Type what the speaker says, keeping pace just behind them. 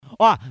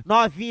Ó,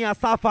 novinha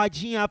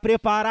safadinha,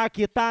 prepara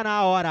que tá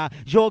na hora.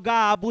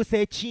 Jogar a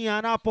bucetinha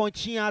na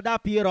pontinha da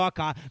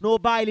piroca. No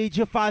baile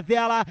de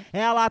favela,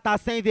 ela tá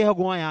sem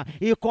vergonha.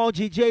 E com o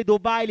DJ do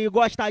baile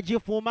gosta de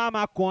fumar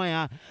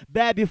maconha.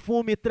 Bebe,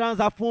 fume,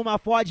 transa, fuma,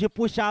 fode,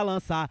 puxa,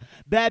 lança.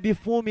 Bebe,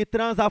 fume,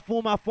 transa,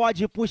 fuma,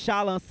 fode,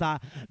 puxa,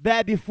 lança.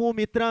 Bebe,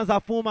 fume, transa,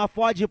 fuma,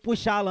 fode,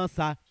 puxa,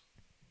 lança.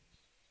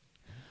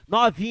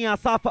 Novinha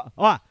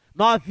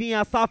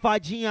novinha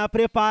safadinha,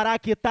 prepara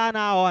que tá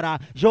na hora.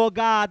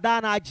 Jogar a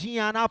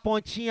danadinha na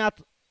pontinha.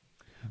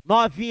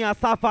 Novinha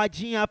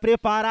safadinha,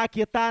 prepara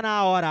que tá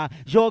na hora.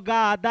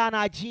 Jogar a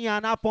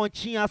danadinha na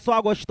pontinha,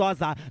 só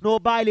gostosa. No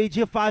baile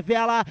de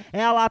favela,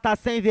 ela tá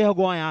sem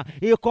vergonha.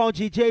 E com o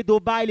DJ do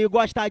baile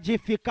gosta de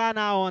ficar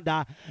na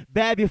onda.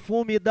 Bebe,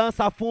 fume,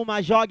 dança,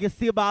 fuma, joga e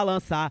se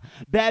balança.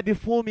 Bebe,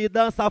 fume,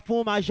 dança,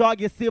 fuma,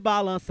 joga e se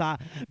balança.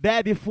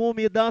 Bebe,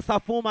 fume, dança,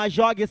 fuma,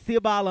 joga e se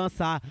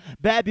balança.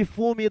 Bebe,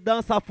 fume,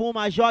 dança,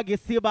 fuma, joga e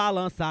se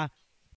balança.